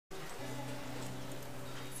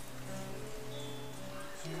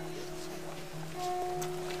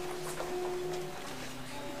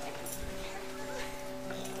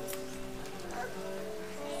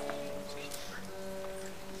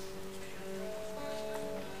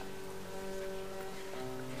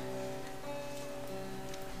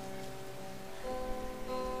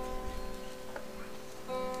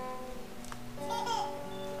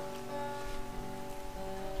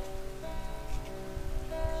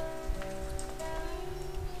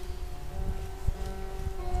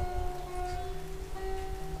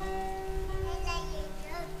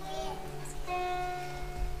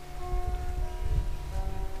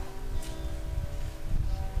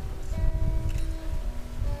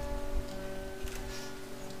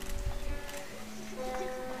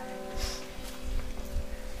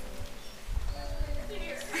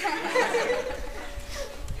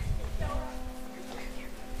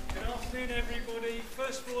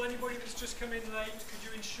first of all, anybody that's just come in late, could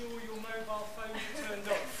you ensure your mobile phones are turned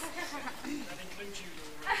off? That includes you,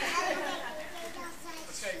 Laura.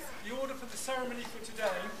 Okay, the order for the ceremony for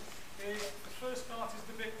today is, the first part is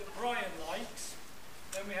the bit that Brian likes.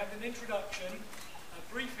 Then we have an introduction, a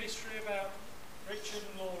brief history about Richard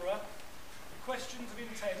and Laura, the questions of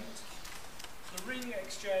intent, the ring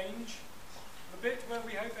exchange, the bit where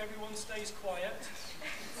we hope everyone stays quiet,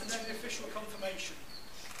 and then the official confirmation.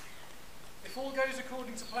 If all goes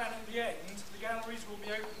according to plan at the end, the galleries will be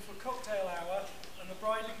open for cocktail hour and the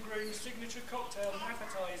bride and groom's signature cocktail and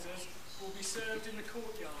appetisers will be served in the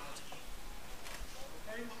courtyard.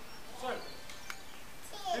 Okay? So,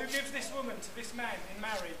 who gives this woman to this man in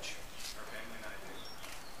marriage? Her family and I do.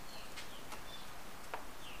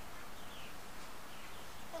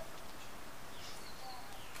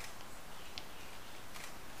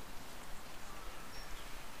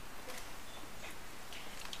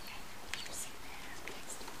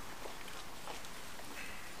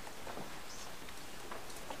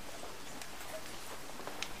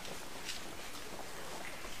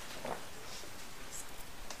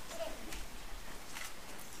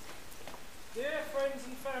 Dear friends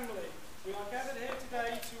and family, we are gathered here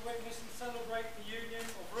today to witness and celebrate the union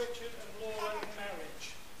of Richard and Laura in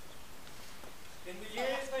marriage. In the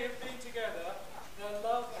years they have been together, their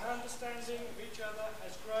love and understanding of each other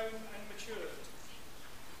has grown and matured.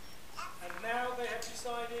 And now they have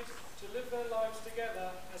decided to live their lives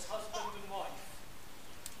together as husband and wife.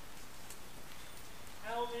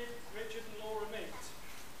 How did Richard and Laura meet?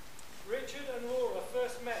 Richard and Laura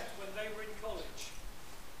first met when they were in college.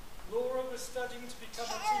 Laura was studying to become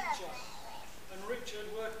a teacher, and Richard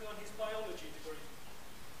working on his biology degree.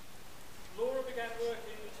 Laura began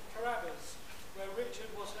working at Carrabba's, where Richard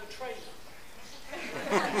was her trainer.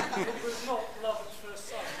 It was not love at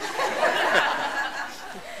first sight.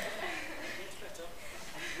 Gets better.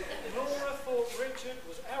 Laura thought Richard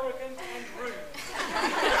was arrogant and rude.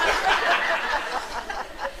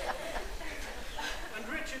 And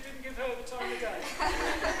Richard didn't give her the time of day.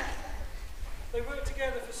 They worked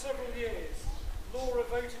together for several years. Laura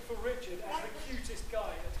voted for Richard as the cutest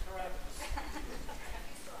guy at Hernandez.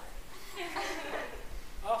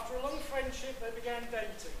 After a long friendship, they began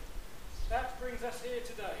dating. That brings us here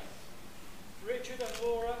today. Richard and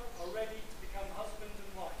Laura are ready to become husband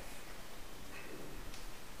and wife.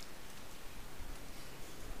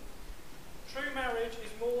 True marriage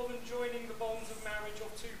is more than joining the bonds of marriage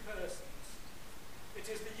of two persons. It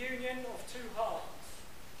is the union of two hearts.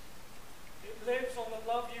 It lives on the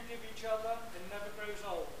love you give each other and never grows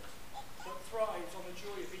old, but thrives on the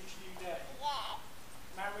joy of each new day.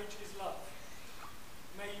 Marriage is love.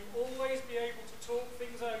 May you always be able to talk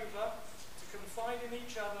things over, to confide in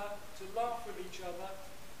each other, to laugh with each other,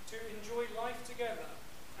 to enjoy life together,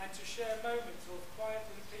 and to share moments of quiet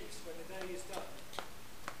and peace when the day is done.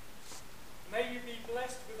 May you be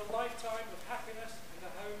blessed with a lifetime of happiness and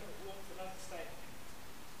a home of warmth and understanding.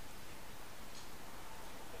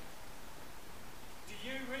 Do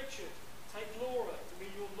you, Richard, take Laura to be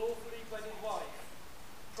your lawfully wedded wife,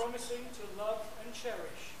 promising to love and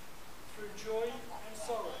cherish, through joy and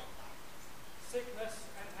sorrow, sickness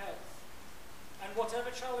and health, and whatever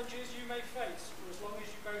challenges you may face for as long as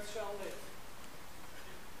you both shall live?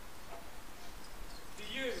 Do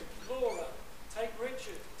you, Laura, take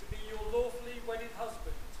Richard to be your lawfully wedded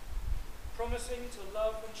husband, promising to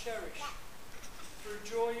love and cherish, through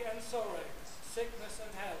joy and sorrow, sickness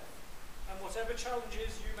and health, and whatever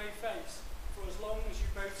challenges you may face for as long as you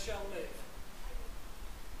both shall live?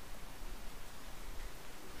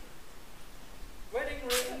 Wedding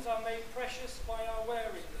rings are made precious by our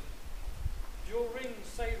wearing them. Your rings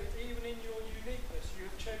say that even in your uniqueness you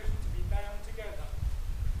have chosen to be bound together.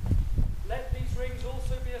 Let these rings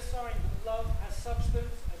also be a sign that love has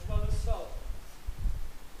substance as well as soul,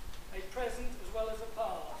 a present as well as a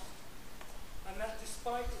past, and that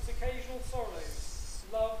despite its occasional sorrows,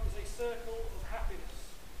 love is a circle of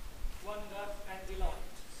happiness, wonder and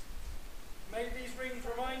delight. May these rings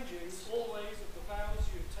remind you always of the vows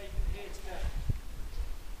you have taken here today.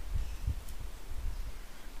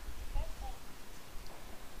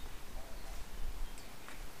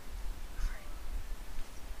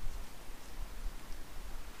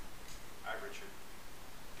 I, Richard,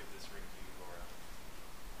 give this ring to you, Laura,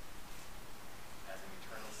 as an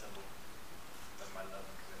eternal symbol of my love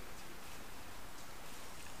and commitment to you.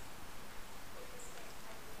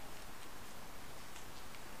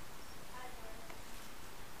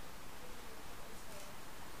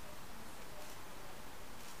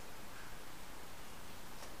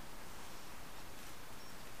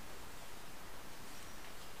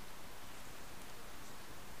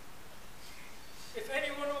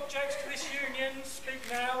 objects to this union, speak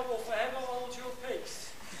now or forever hold your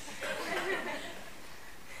peace.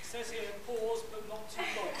 It says here, pause but not too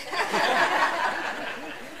long.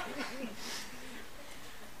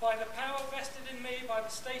 By the power vested in me by the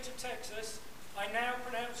state of Texas, I now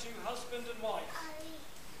pronounce you husband and wife.